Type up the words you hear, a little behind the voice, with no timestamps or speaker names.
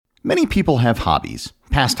Many people have hobbies,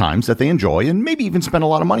 pastimes that they enjoy and maybe even spend a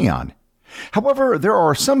lot of money on. However, there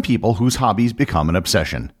are some people whose hobbies become an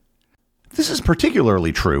obsession. This is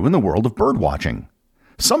particularly true in the world of birdwatching.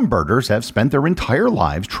 Some birders have spent their entire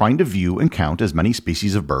lives trying to view and count as many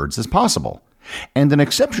species of birds as possible, and an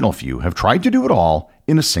exceptional few have tried to do it all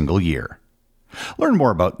in a single year. Learn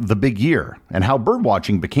more about the big year and how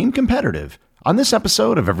birdwatching became competitive on this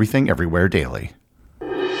episode of Everything Everywhere Daily.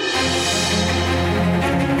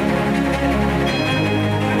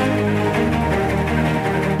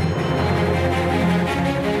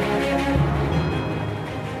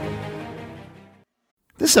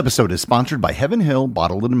 This episode is sponsored by Heaven Hill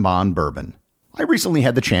Bottled & Bond Bourbon. I recently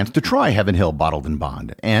had the chance to try Heaven Hill Bottled &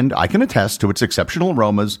 Bond, and I can attest to its exceptional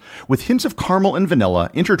aromas with hints of caramel and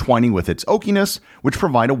vanilla intertwining with its oakiness, which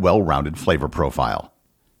provide a well-rounded flavor profile.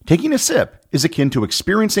 Taking a sip is akin to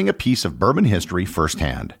experiencing a piece of bourbon history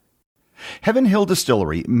firsthand. Heaven Hill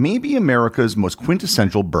Distillery may be America's most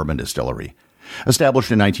quintessential bourbon distillery.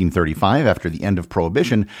 Established in 1935 after the end of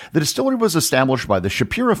Prohibition, the distillery was established by the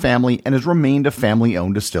Shapira family and has remained a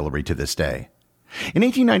family-owned distillery to this day. In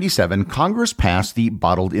 1897, Congress passed the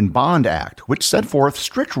Bottled in Bond Act, which set forth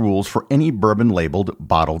strict rules for any bourbon labeled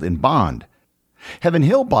Bottled in Bond. Heaven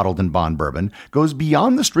Hill Bottled in Bond Bourbon goes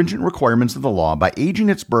beyond the stringent requirements of the law by aging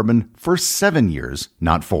its bourbon for 7 years,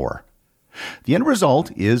 not 4. The end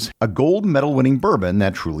result is a gold medal-winning bourbon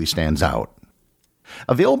that truly stands out.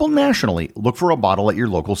 Available nationally, look for a bottle at your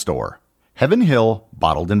local store. Heaven Hill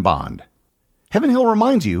Bottled in Bond. Heaven Hill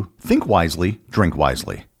reminds you, think wisely, drink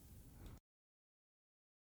wisely.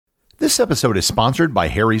 This episode is sponsored by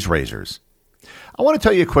Harry's Razors. I want to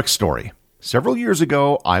tell you a quick story. Several years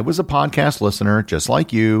ago, I was a podcast listener just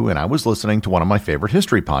like you, and I was listening to one of my favorite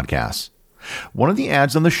history podcasts. One of the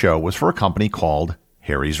ads on the show was for a company called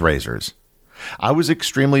Harry's Razors. I was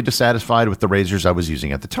extremely dissatisfied with the razors I was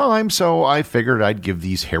using at the time, so I figured I'd give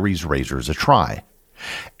these Harry's Razors a try.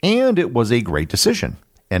 And it was a great decision,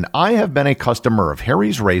 and I have been a customer of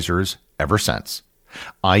Harry's Razors ever since.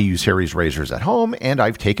 I use Harry's Razors at home, and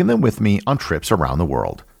I've taken them with me on trips around the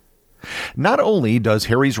world. Not only does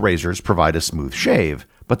Harry's Razors provide a smooth shave,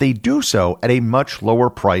 but they do so at a much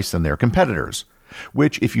lower price than their competitors,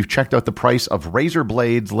 which, if you've checked out the price of razor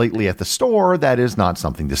blades lately at the store, that is not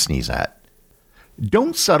something to sneeze at.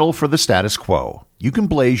 Don't settle for the status quo. You can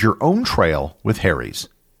blaze your own trail with Harry's.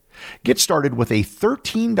 Get started with a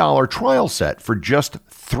 $13 trial set for just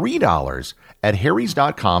 $3 at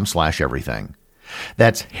harrys.com/everything.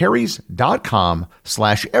 That's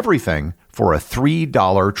harrys.com/everything for a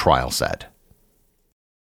 $3 trial set.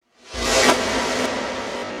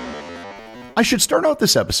 I should start out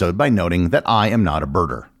this episode by noting that I am not a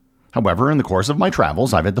birder. However, in the course of my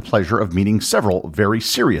travels, I've had the pleasure of meeting several very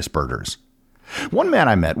serious birders. One man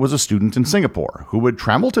I met was a student in Singapore who would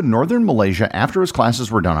travel to northern Malaysia after his classes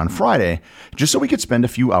were done on Friday, just so he could spend a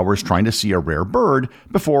few hours trying to see a rare bird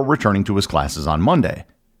before returning to his classes on Monday.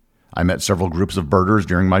 I met several groups of birders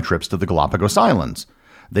during my trips to the Galapagos Islands.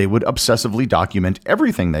 They would obsessively document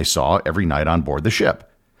everything they saw every night on board the ship.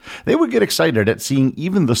 They would get excited at seeing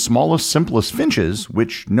even the smallest, simplest finches,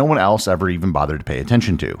 which no one else ever even bothered to pay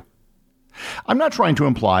attention to. I'm not trying to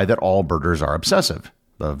imply that all birders are obsessive.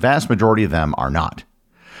 The vast majority of them are not.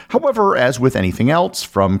 However, as with anything else,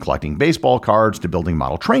 from collecting baseball cards to building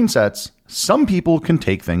model train sets, some people can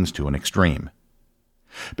take things to an extreme.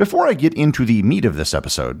 Before I get into the meat of this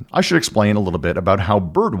episode, I should explain a little bit about how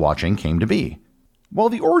birdwatching came to be. While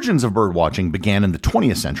the origins of birdwatching began in the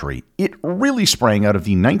 20th century, it really sprang out of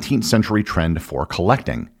the 19th century trend for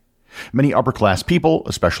collecting. Many upper-class people,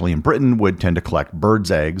 especially in Britain, would tend to collect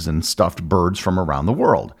birds' eggs and stuffed birds from around the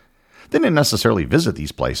world. They didn't necessarily visit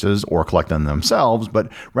these places or collect them themselves,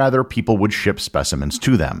 but rather people would ship specimens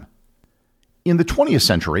to them. In the 20th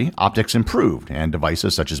century, optics improved, and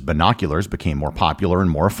devices such as binoculars became more popular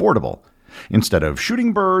and more affordable. Instead of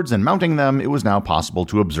shooting birds and mounting them, it was now possible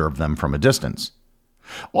to observe them from a distance.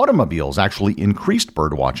 Automobiles actually increased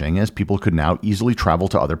birdwatching as people could now easily travel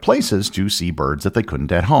to other places to see birds that they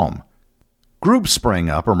couldn't at home. Groups sprang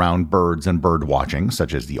up around birds and bird watching,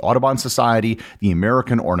 such as the Audubon Society, the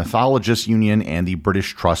American Ornithologists Union, and the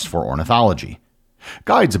British Trust for Ornithology.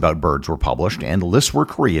 Guides about birds were published, and lists were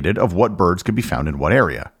created of what birds could be found in what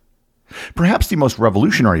area. Perhaps the most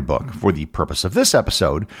revolutionary book, for the purpose of this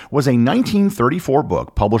episode, was a 1934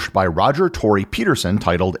 book published by Roger Torrey Peterson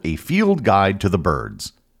titled A Field Guide to the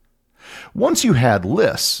Birds. Once you had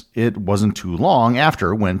lists, it wasn't too long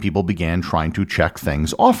after when people began trying to check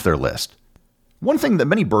things off their list. One thing that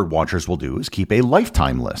many bird watchers will do is keep a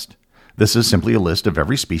lifetime list. This is simply a list of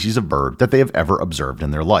every species of bird that they have ever observed in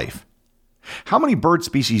their life. How many bird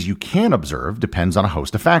species you can observe depends on a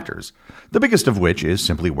host of factors, the biggest of which is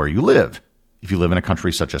simply where you live. If you live in a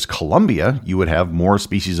country such as Colombia, you would have more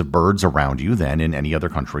species of birds around you than in any other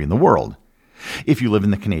country in the world. If you live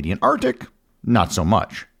in the Canadian Arctic, not so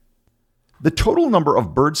much. The total number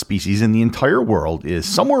of bird species in the entire world is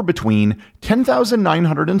somewhere between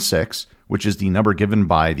 10,906, which is the number given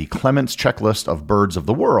by the Clements Checklist of Birds of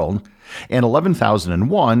the World, and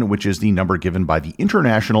 11,001, which is the number given by the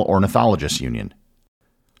International Ornithologists Union.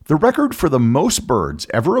 The record for the most birds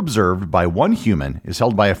ever observed by one human is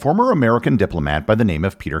held by a former American diplomat by the name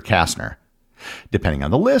of Peter Kastner. Depending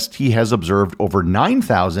on the list, he has observed over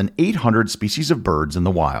 9,800 species of birds in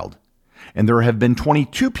the wild. And there have been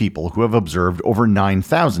 22 people who have observed over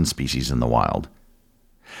 9,000 species in the wild.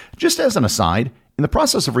 Just as an aside, in the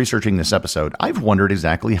process of researching this episode, I've wondered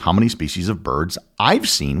exactly how many species of birds I've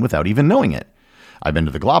seen without even knowing it. I've been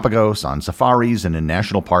to the Galapagos, on safaris, and in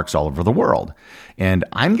national parks all over the world. And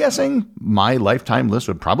I'm guessing my lifetime list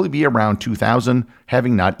would probably be around 2,000,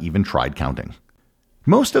 having not even tried counting.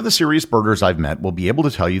 Most of the serious birders I've met will be able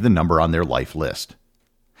to tell you the number on their life list.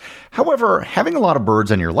 However, having a lot of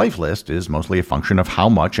birds on your life list is mostly a function of how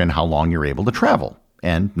much and how long you're able to travel,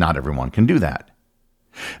 and not everyone can do that.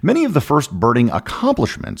 Many of the first birding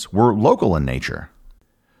accomplishments were local in nature.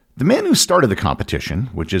 The man who started the competition,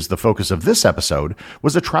 which is the focus of this episode,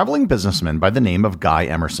 was a traveling businessman by the name of Guy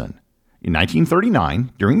Emerson. In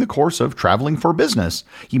 1939, during the course of traveling for business,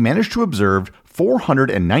 he managed to observe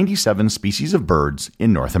 497 species of birds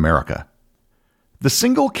in North America. The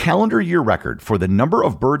single calendar year record for the number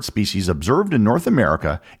of bird species observed in North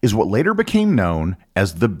America is what later became known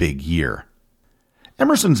as the Big Year.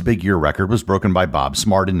 Emerson's Big Year record was broken by Bob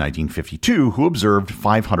Smart in 1952, who observed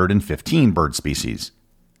 515 bird species.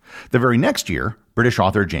 The very next year, British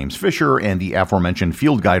author James Fisher and the aforementioned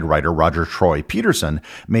field guide writer Roger Troy Peterson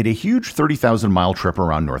made a huge 30,000-mile trip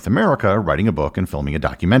around North America, writing a book and filming a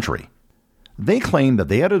documentary. They claimed that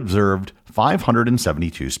they had observed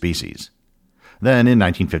 572 species. Then, in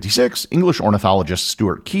 1956, English ornithologist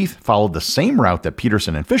Stuart Keith followed the same route that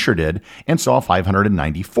Peterson and Fisher did and saw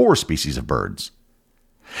 594 species of birds.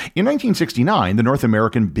 In 1969, the North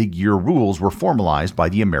American Big Year rules were formalized by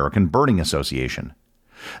the American Birding Association.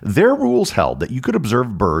 Their rules held that you could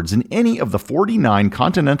observe birds in any of the 49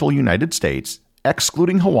 continental United States,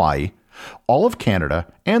 excluding Hawaii, all of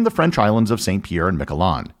Canada, and the French islands of St. Pierre and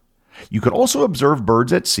Miquelon. You could also observe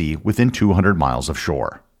birds at sea within 200 miles of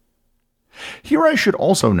shore. Here I should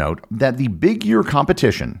also note that the Big Year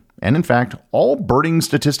competition, and in fact all birding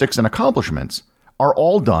statistics and accomplishments, are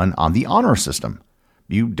all done on the honor system.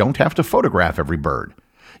 You don't have to photograph every bird.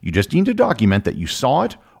 You just need to document that you saw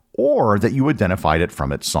it or that you identified it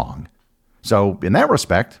from its song. So, in that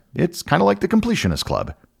respect, it's kind of like the Completionist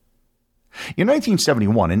Club. In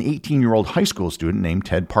 1971, an 18-year-old high school student named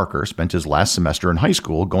Ted Parker spent his last semester in high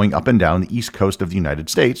school going up and down the east coast of the United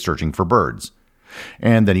States searching for birds.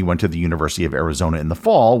 And then he went to the University of Arizona in the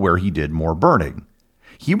fall, where he did more birding.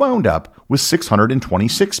 He wound up with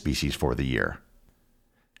 626 species for the year.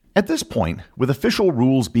 At this point, with official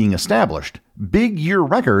rules being established, Big Year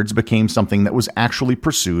records became something that was actually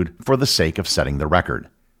pursued for the sake of setting the record.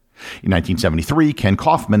 In 1973, Ken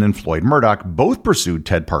Kaufman and Floyd Murdoch both pursued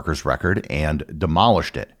Ted Parker's record and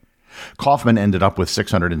demolished it. Kaufman ended up with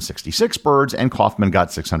 666 birds, and Kaufman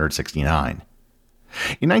got 669.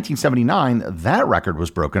 In 1979, that record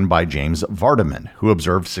was broken by James Vardaman, who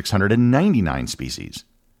observed 699 species.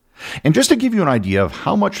 And just to give you an idea of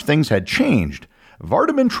how much things had changed,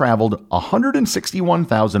 Vardaman traveled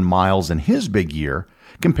 161,000 miles in his Big Year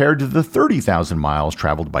compared to the 30,000 miles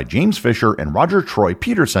traveled by James Fisher and Roger Troy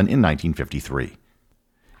Peterson in 1953.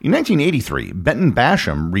 In 1983, Benton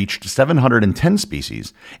Basham reached 710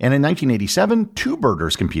 species, and in 1987, two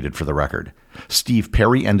birders competed for the record. Steve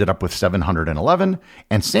Perry ended up with 711,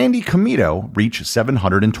 and Sandy Comito reached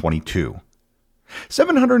 722.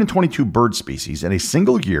 722 bird species in a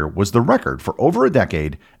single year was the record for over a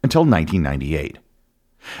decade until 1998.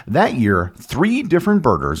 That year, 3 different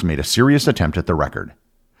birders made a serious attempt at the record.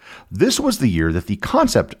 This was the year that the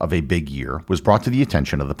concept of a Big Year was brought to the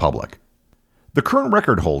attention of the public. The current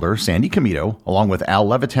record holder, Sandy Comito, along with Al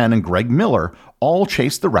Levitan and Greg Miller, all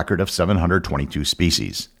chased the record of 722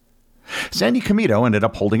 species. Sandy Comito ended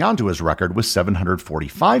up holding on to his record with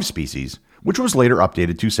 745 species, which was later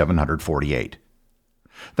updated to 748.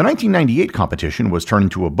 The 1998 competition was turned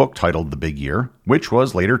into a book titled The Big Year, which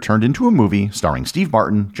was later turned into a movie starring Steve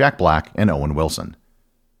Martin, Jack Black, and Owen Wilson.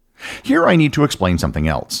 Here I need to explain something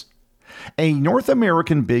else. A North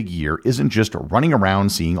American Big Year isn't just running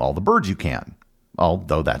around seeing all the birds you can,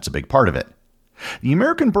 although that's a big part of it. The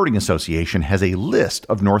American Birding Association has a list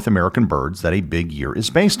of North American birds that a big year is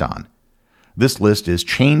based on. This list is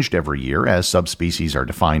changed every year as subspecies are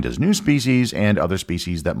defined as new species and other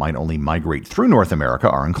species that might only migrate through North America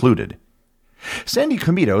are included. Sandy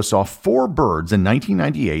Comito saw 4 birds in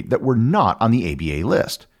 1998 that were not on the ABA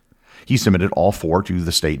list. He submitted all 4 to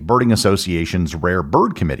the State Birding Association's Rare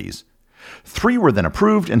Bird Committees. 3 were then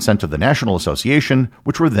approved and sent to the National Association,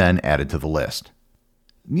 which were then added to the list.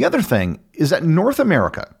 The other thing is that North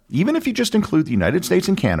America, even if you just include the United States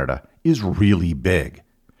and Canada, is really big.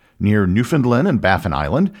 Near Newfoundland and Baffin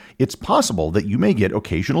Island, it's possible that you may get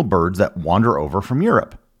occasional birds that wander over from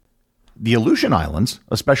Europe. The Aleutian Islands,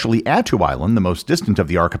 especially Attu Island, the most distant of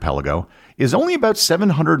the archipelago, is only about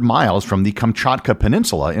 700 miles from the Kamchatka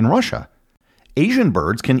Peninsula in Russia. Asian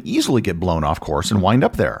birds can easily get blown off course and wind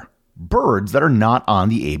up there. Birds that are not on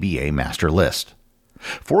the ABA master list.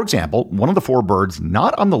 For example, one of the 4 birds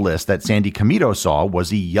not on the list that Sandy Comito saw was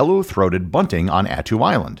the yellow-throated bunting on Attu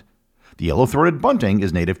Island. The yellow-throated bunting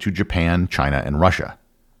is native to Japan, China, and Russia.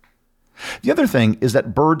 The other thing is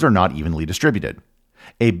that birds are not evenly distributed.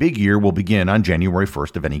 A big year will begin on January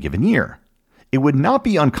 1st of any given year. It would not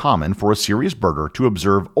be uncommon for a serious birder to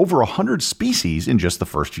observe over 100 species in just the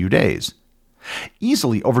first few days.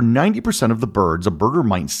 Easily, over 90% of the birds a birder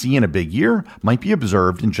might see in a big year might be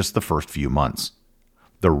observed in just the first few months.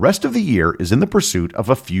 The rest of the year is in the pursuit of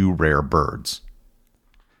a few rare birds.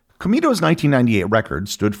 Comito's 1998 record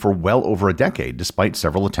stood for well over a decade despite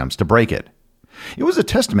several attempts to break it. It was a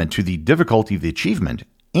testament to the difficulty of the achievement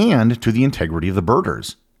and to the integrity of the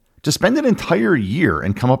birders. To spend an entire year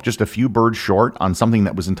and come up just a few birds short on something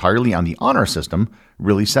that was entirely on the honor system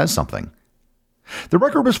really says something. The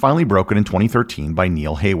record was finally broken in 2013 by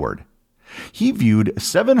Neil Hayward. He viewed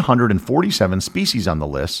 747 species on the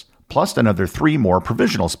list, plus another 3 more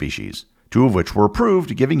provisional species, 2 of which were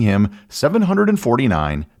approved, giving him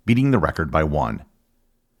 749, beating the record by 1.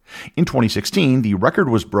 In 2016, the record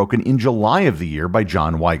was broken in July of the year by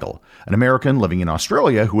John Weigel, an American living in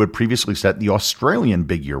Australia who had previously set the Australian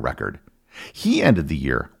big year record. He ended the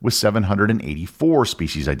year with 784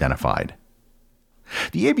 species identified.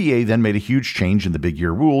 The ABA then made a huge change in the big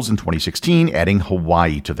year rules in 2016, adding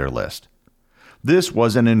Hawaii to their list. This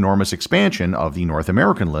was an enormous expansion of the North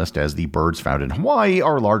American list, as the birds found in Hawaii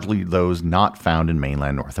are largely those not found in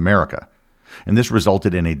mainland North America. And this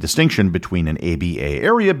resulted in a distinction between an ABA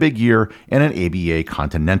area big year and an ABA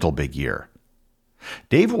continental big year.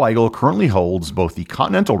 Dave Weigel currently holds both the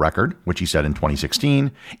continental record, which he set in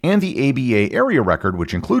 2016, and the ABA area record,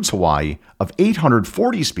 which includes Hawaii, of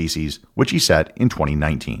 840 species, which he set in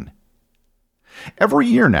 2019. Every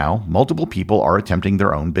year now, multiple people are attempting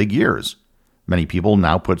their own big years. Many people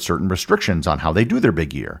now put certain restrictions on how they do their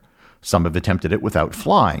big year. Some have attempted it without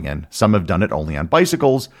flying, and some have done it only on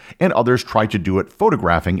bicycles, and others try to do it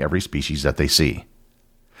photographing every species that they see.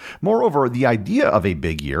 Moreover, the idea of a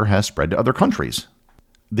big year has spread to other countries.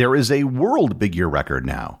 There is a world big year record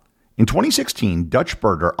now. In 2016, Dutch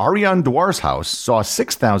birder Arjan Dwarshuis saw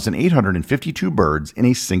 6,852 birds in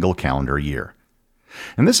a single calendar year.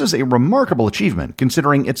 And this is a remarkable achievement,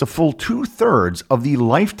 considering it's a full 2/3 of the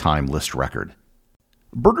lifetime list record.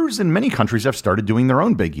 Birders in many countries have started doing their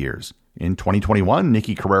own big years. In 2021,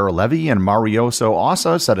 Nikki Carrera-Levy and Marioso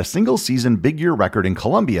Ossa set a single-season big year record in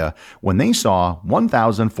Colombia when they saw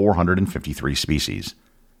 1,453 species.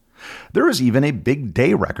 There is even a big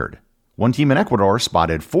day record. One team in Ecuador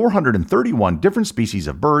spotted 431 different species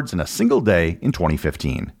of birds in a single day in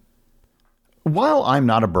 2015. While I'm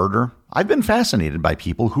not a birder, I've been fascinated by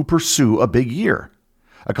people who pursue a big year.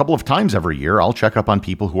 A couple of times every year, I'll check up on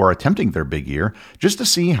people who are attempting their big year just to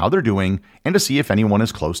see how they're doing and to see if anyone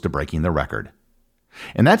is close to breaking the record.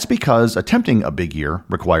 And that's because attempting a big year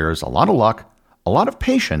requires a lot of luck, a lot of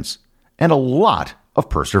patience, and a lot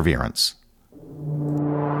of perseverance.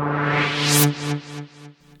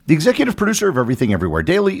 The executive producer of Everything Everywhere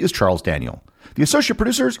Daily is Charles Daniel. The associate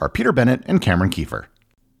producers are Peter Bennett and Cameron Kiefer.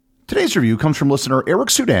 Today's review comes from listener Eric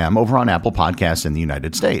Sudam over on Apple Podcasts in the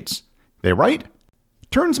United States. They write,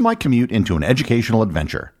 "Turns my commute into an educational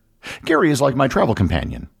adventure. Gary is like my travel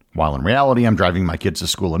companion. While in reality I'm driving my kids to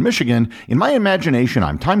school in Michigan, in my imagination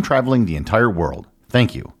I'm time traveling the entire world.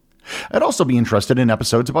 Thank you. I'd also be interested in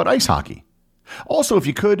episodes about ice hockey. Also, if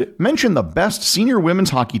you could, mention the best senior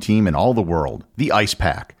women's hockey team in all the world, the Ice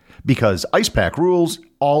Pack. Because Ice Pack rules,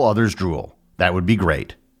 all others drool. That would be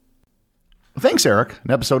great." Thanks, Eric.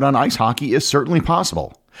 An episode on ice hockey is certainly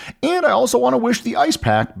possible. And I also want to wish the Ice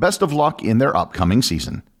Pack best of luck in their upcoming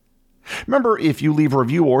season. Remember, if you leave a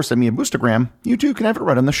review or send me a boostagram, you too can have it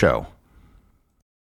read on the show.